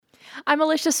I'm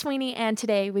Alicia Sweeney, and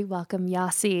today we welcome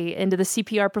Yasi into the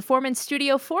CPR Performance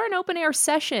Studio for an open-air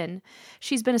session.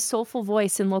 She's been a soulful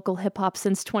voice in local hip-hop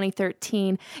since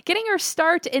 2013, getting her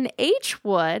start in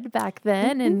H-Wood back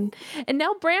then, and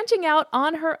now branching out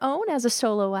on her own as a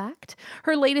solo act.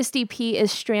 Her latest EP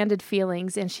is Stranded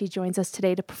Feelings, and she joins us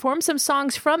today to perform some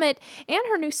songs from it, and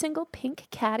her new single, Pink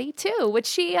Caddy, too, which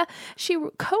she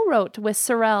co-wrote with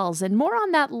Sorrells, and more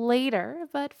on that later.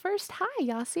 But first, hi,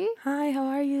 Yasi. Hi, how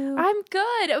are you? I'm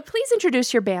good. Please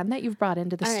introduce your band that you've brought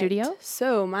into the studio. Right.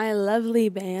 So my lovely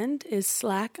band is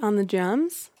Slack on the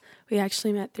drums. We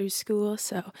actually met through school,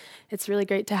 so it's really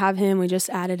great to have him. We just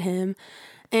added him.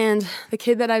 And the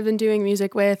kid that I've been doing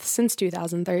music with since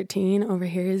 2013 over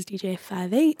here is DJ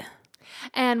 58.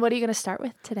 And what are you going to start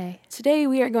with today? Today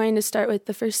we are going to start with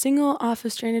the first single off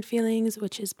of Stranded Feelings,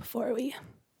 which is Before We.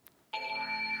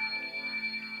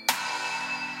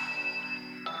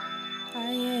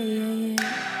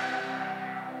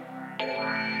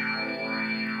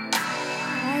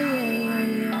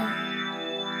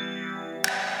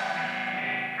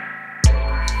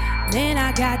 Man,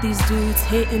 I got these dudes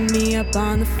hitting me up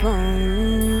on the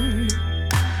phone,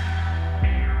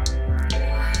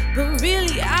 but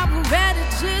really I would rather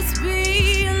just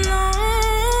be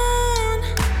alone.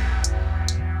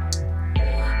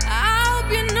 I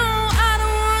hope you know I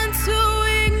don't want to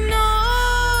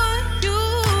ignore you.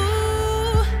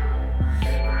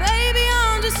 Baby,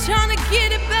 I'm just trying to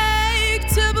get it back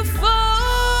to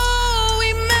before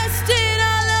we messed it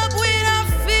all up with our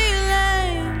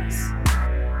feelings.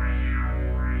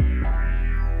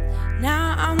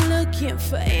 Now I'm looking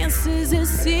for answers and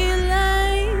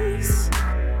ceilings.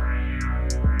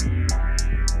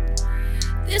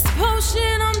 This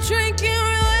potion I'm drinking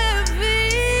real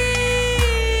heavy.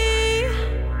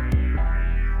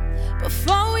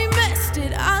 Before we messed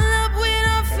it all up with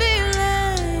our feelings.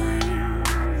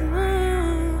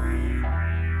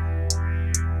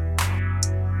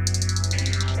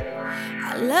 I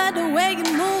love the way you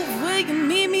move, will you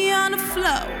meet me on the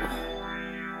floor?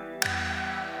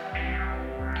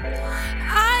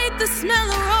 I hate the smell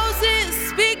of roses,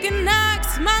 speaking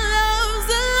knocks, my love's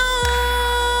alone.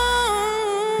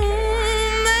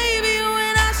 Maybe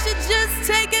when I should just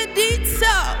take a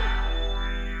detour.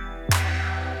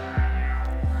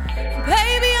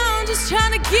 Baby, I'm just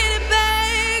trying to get it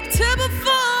back to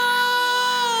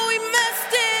before we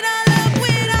messed it all up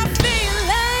with our feelings.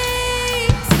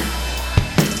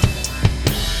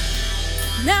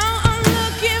 Now I'm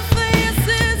looking for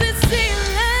answers and ceilings.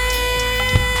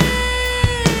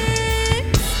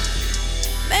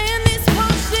 Man, this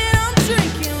potion I'm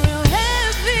drinking real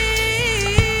heavy.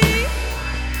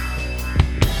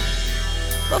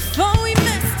 Before we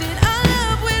messed it all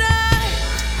up with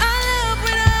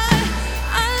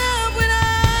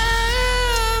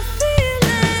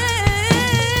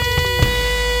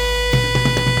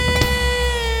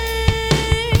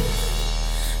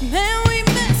man, we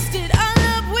messed it all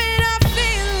up with our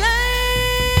feelings.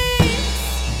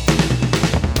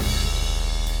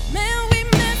 Man, we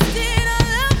messed it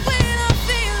all up with our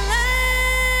feelings.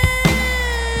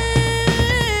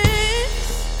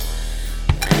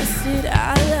 Messed it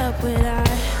all up with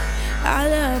our,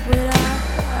 all up with our,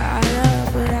 all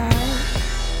up with our.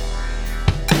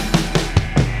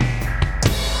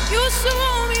 You should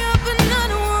roll me up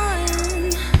another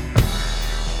one.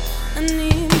 I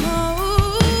need more.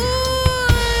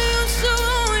 You should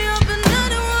roll me up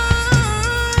another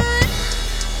one.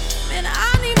 Man, I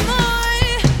need more.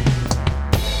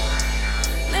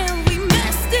 Man, we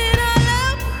messed it all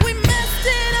up. We messed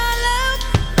it all up.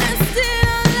 Messed it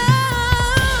all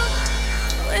up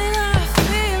with our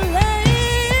feelings.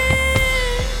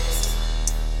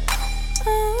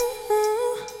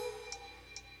 Oh.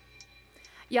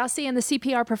 Yasi in the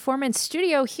CPR Performance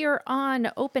Studio here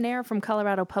on Open Air from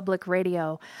Colorado Public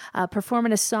Radio,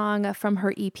 performing a song from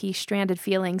her EP, Stranded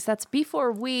Feelings. That's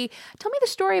Before We. Tell me the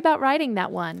story about writing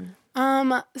that one.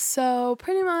 So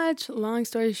pretty much, long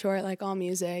story short, like all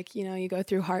music, you know, you go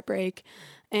through heartbreak,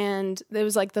 and it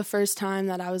was like the first time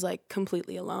that I was like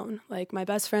completely alone. Like my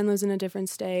best friend lives in a different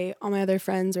state, all my other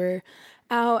friends were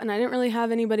out, and I didn't really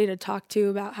have anybody to talk to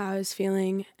about how I was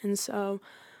feeling. And so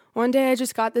one day I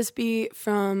just got this beat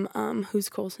from Who's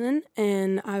Coulson,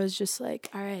 and I was just like,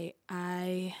 all right,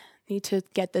 I need to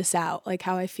get this out, like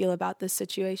how I feel about this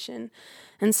situation.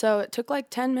 And so it took like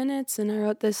 10 minutes and I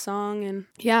wrote this song, and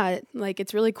yeah,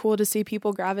 it's really cool to see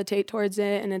people gravitate towards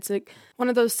it. And it's like one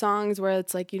of those songs where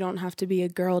it's like, you don't have to be a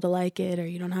girl to like it, or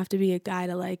you don't have to be a guy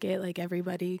to like it. Like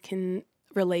everybody can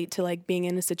relate to like being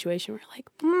in a situation where like,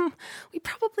 we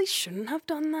probably shouldn't have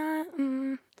done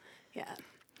that. Yeah.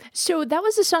 So that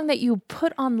was a song that you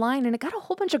put online and it got a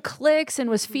whole bunch of clicks and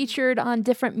was featured on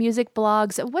different music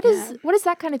blogs. What does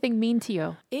that kind of thing mean to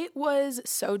you? It was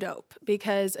so dope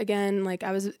because, again, like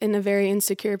I was in a very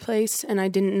insecure place and I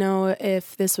didn't know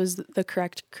if this was the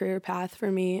correct career path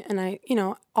for me. And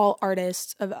all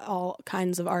artists of all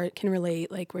kinds of art can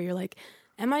relate, like where you're like,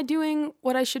 am I doing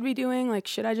what I should be doing? Like,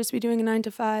 should I just be doing a 9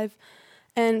 to 5?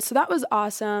 And so that was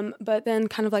awesome. But then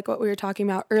kind of like what we were talking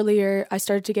about earlier, I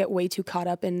started to get way too caught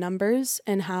up in numbers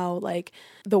and how like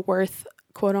the worth,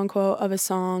 quote unquote, of a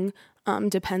song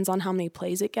depends on how many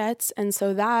plays it gets. And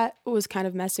so that was kind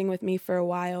of messing with me for a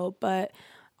while. But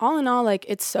all in all, like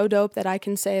it's so dope that I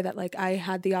can say that like I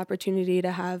had the opportunity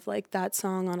to have like that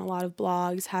song on a lot of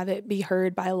blogs, have it be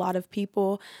heard by a lot of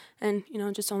people, and,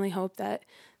 just only hope that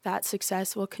that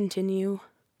success will continue.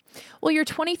 Well, you're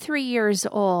 23 years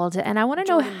old, and I want to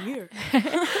know,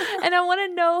 and I want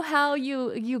to know how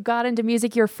you got into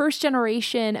music. You're first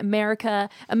generation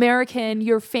American.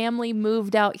 Your family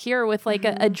moved out here with like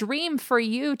a dream for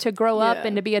you to grow up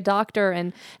and to be a doctor,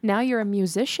 and now you're a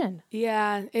musician.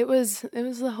 Yeah, it was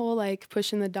the whole like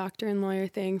pushing the doctor and lawyer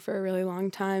thing for a really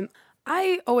long time.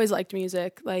 I always liked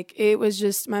music. Like it was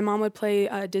just my mom would play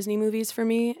Disney movies for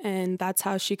me, and that's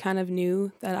how she kind of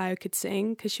knew that I could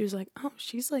sing, because she was like, "Oh,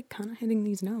 she's like kind of hitting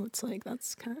these notes. Like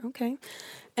that's kind of okay."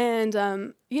 And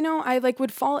I like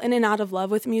would fall in and out of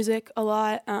love with music a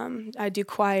lot. I'd do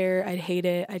choir, I'd hate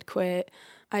it, I'd quit.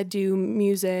 I'd do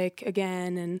music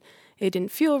again, and it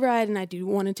didn't feel right, and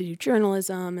wanted to do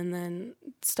journalism, and then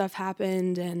stuff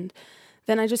happened, and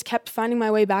then I just kept finding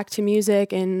my way back to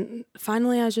music, and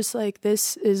finally I was just like,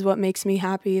 this is what makes me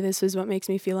happy. This is what makes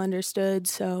me feel understood,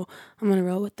 so I'm going to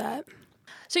roll with that.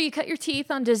 So you cut your teeth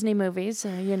on Disney movies,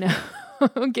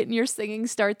 getting your singing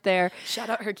start there. Shout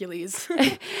out Hercules.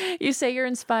 You say you're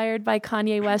inspired by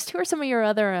Kanye West. Who are some of your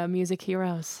other music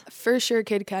heroes? For sure,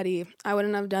 Kid Cudi. I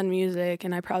wouldn't have done music,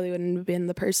 and I probably wouldn't have been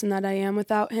the person that I am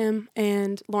without him.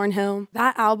 And Lauryn Hill.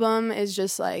 That album is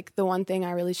just like the one thing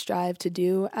I really strive to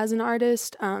do as an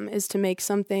artist, is to make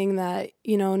something that,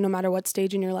 no matter what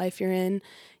stage in your life you're in,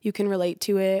 you can relate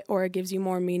to it, or it gives you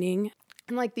more meaning.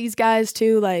 And like these guys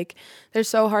too, like they're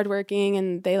so hardworking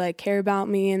and they like care about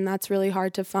me, and that's really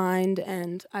hard to find.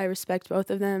 And I respect both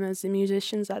of them as the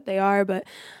musicians that they are. But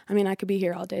I mean, I could be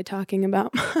here all day talking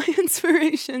about my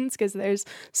inspirations because there's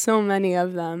so many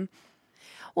of them.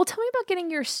 Well, tell me about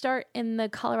getting your start in the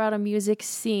Colorado music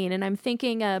scene. And I'm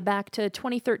thinking back to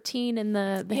 2013 in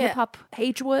the hip-hop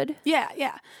Agewood.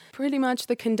 Yeah. Pretty much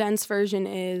the condensed version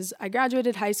is I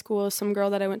graduated high school. Some girl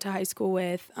that I went to high school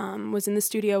with was in the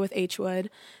studio with Agewood.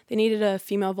 They needed a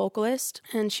female vocalist,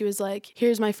 and she was like,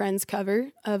 here's my friend's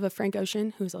cover of a Frank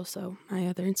Ocean, who's also my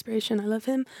other inspiration. I love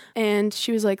him. And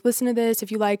she was like, listen to this.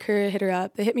 If you like her, hit her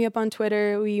up. They hit me up on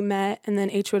Twitter. We met, and then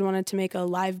Agewood wanted to make a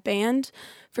live band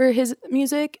for his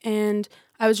music, and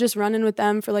I was just running with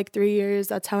them for like 3 years.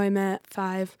 That's how I met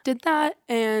 5. Did that,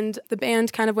 and the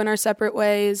band kind of went our separate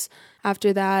ways.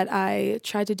 After that, I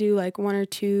tried to do like 1 or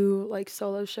 2 like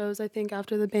solo shows, I think,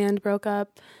 after the band broke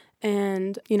up.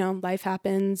 And, life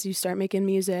happens, you start making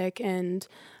music, and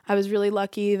I was really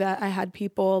lucky that I had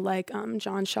people like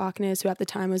John Shockness, who at the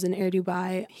time was in Air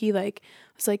Dubai. He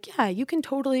was like, yeah, you can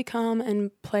totally come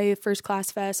and play First Class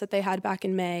Fest that they had back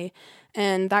in May.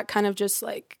 And that kind of just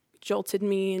like jolted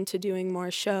me into doing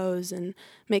more shows and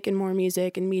making more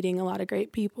music and meeting a lot of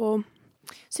great people.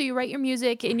 So you write your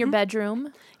music in your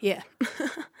bedroom? Yeah.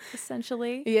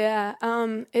 Essentially? Yeah.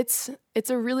 It's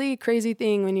a really crazy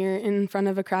thing when you're in front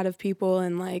of a crowd of people,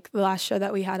 and like the last show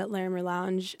that we had at Larimer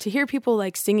Lounge, to hear people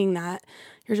like singing that,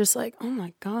 you're just like, oh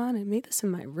my God, I made this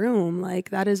in my room. Like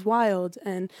that is wild.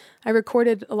 And I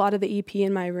recorded a lot of the EP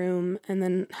in my room and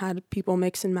then had people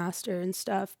mix and master and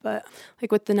stuff. But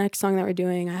like with the next song that we're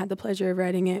doing, I had the pleasure of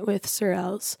writing it with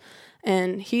Sorrells,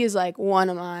 and he is like one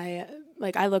of my,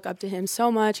 like, I look up to him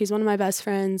so much. He's one of my best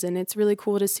friends, and it's really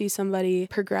cool to see somebody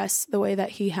progress the way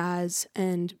that he has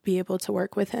and be able to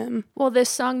work with him. Well, this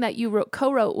song that you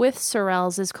co-wrote with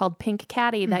Sorrells is called Pink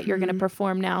Caddy that you're going to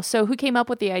perform now. So who came up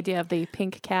with the idea of the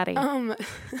Pink Caddy?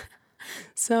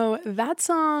 So that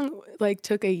song, like,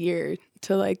 took a year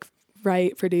to, like,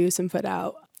 write, produce, and put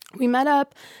out. We met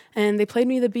up and they played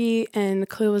me the beat, and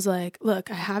Khalil was like,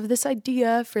 look, I have this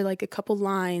idea for like a couple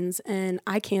lines and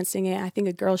I can't sing it. I think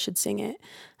a girl should sing it.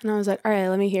 And I was like, all right,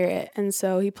 let me hear it. And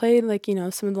so he played like,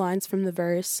 some of the lines from the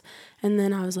verse. And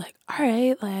then I was like, all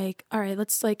right,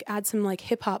 let's like add some like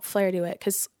hip hop flair to it.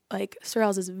 'Cause like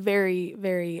Sorrells is very,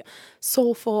 very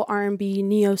soulful, R&B,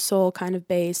 neo soul kind of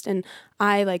based, and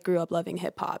I like grew up loving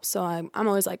hip hop, so I'm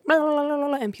always like blah, blah, blah,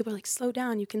 blah, and people are like, slow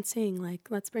down, you can sing, like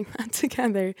let's bring that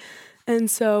together.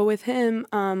 And so with him,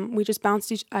 we just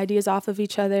bounced ideas off of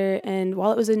each other, and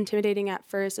while it was intimidating at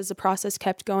first, as the process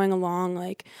kept going along,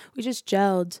 like we just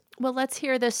gelled. Well, let's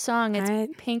hear this song. It's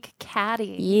Right. Pink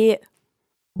Caddy. Yeah.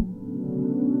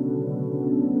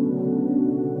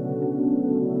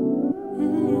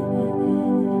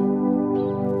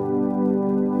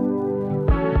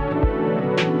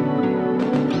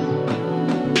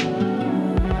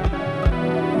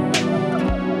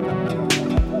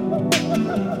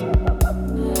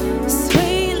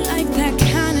 Sweet like that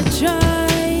kind of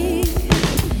joy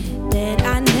that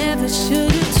I never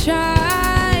should have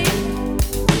tried.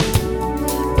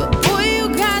 But boy, you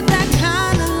got that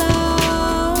kind of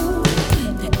love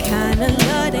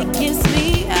that gives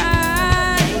me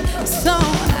high. So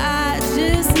I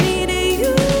just needed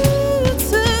you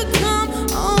to come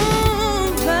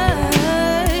over.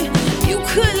 You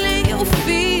could let your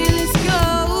feelings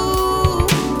go.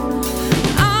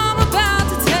 I'm about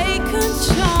to take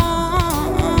control.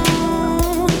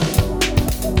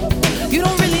 You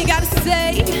don't really gotta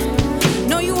say,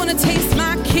 no, you wanna taste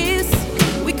my kiss.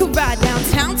 We could ride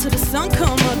downtown till the sun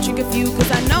come up, drink a few,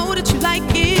 cause I know that you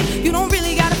like it. You don't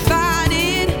really gotta fight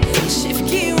it. Shift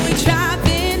gear, we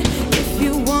driving. If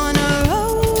you wanna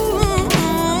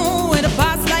roll with a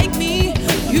boss like me,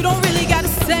 you don't really gotta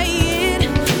say it.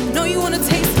 No, you wanna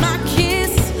taste my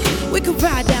kiss. We could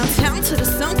ride downtown till the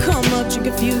sun come up, drink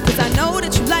a few, cause I know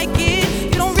that you like it.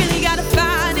 You don't really gotta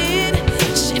fight it.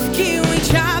 Shift gear, we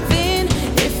driving.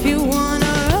 If you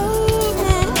wanna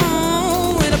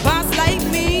roll with a boss like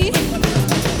me,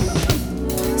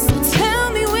 so tell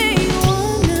me where you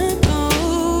wanna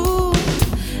go.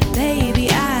 Baby,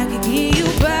 I could get you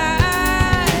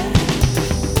back.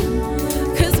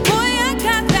 Cause boy, I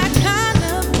got that kind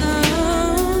of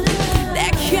love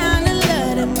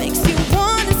that makes you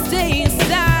wanna stay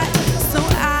inside. So I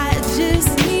just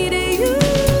needed you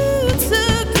to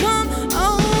come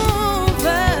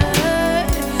over.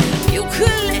 You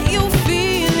could let your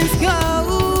feelings go.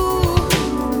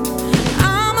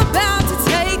 I'm about to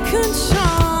take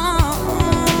control.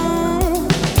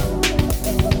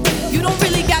 You don't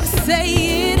really gotta say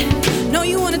it. No,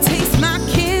 you wanna taste my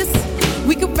kiss.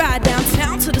 We could ride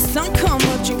downtown till the sun come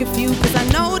up, drink a few, cause I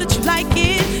know that you like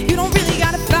it. You don't really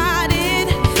gotta fight it.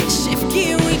 Shift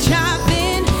gear, we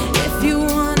driving. If you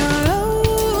wanna roll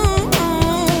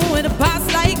with a boss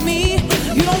like me,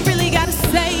 you don't really gotta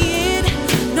say it.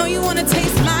 No, you wanna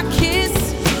taste my kiss.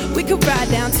 We could ride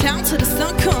downtown till the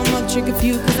sun come up, drink a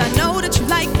few, cause I know that you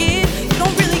like it. You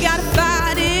don't really gotta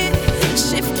fight it.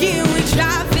 Shift gear, we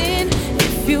driving.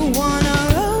 If you wanna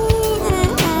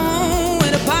roll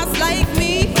with a boss like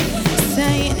me,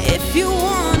 saying if you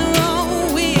wanna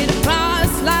roll with a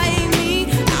boss like me,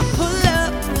 I pull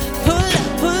up, pull up,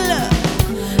 pull up.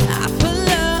 I pull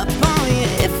up on you.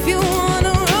 If you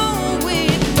wanna roll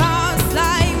with a boss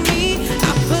like me, I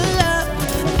pull up,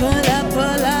 pull up,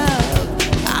 pull up.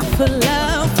 I pull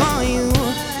up on you.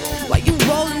 While you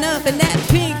rolling up in that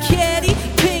pink caddy,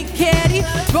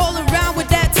 roll around with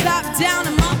that top down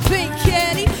in my pink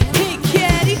caddy,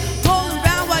 roll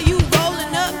around while you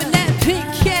rolling up in that pink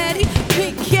caddy,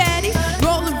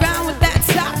 roll around with that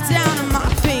top down in my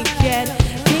pink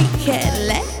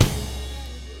Cadillac.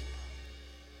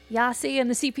 Yasi in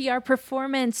the CPR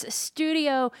Performance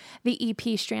Studio. The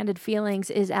EP Stranded Feelings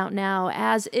is out now,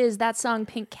 as is that song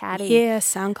Pink Caddy. Yeah,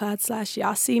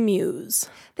 SoundCloud/Yasi Muse.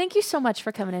 Thank you so much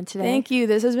for coming in today. Thank you.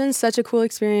 This has been such a cool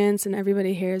experience, and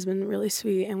everybody here has been really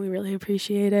sweet, and we really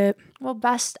appreciate it. Well,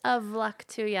 best of luck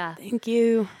to ya. Thank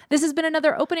you. This has been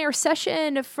another open air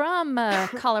session from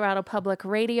Colorado Public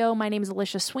Radio. My name is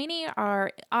Alicia Sweeney.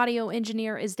 Our audio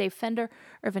engineer is Dave Fender.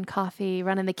 Irvin Coffey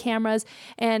running the cameras.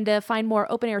 And to find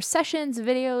more open air sessions,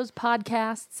 videos,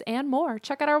 podcasts, and more,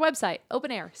 check out our website,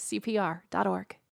 openaircpr.org.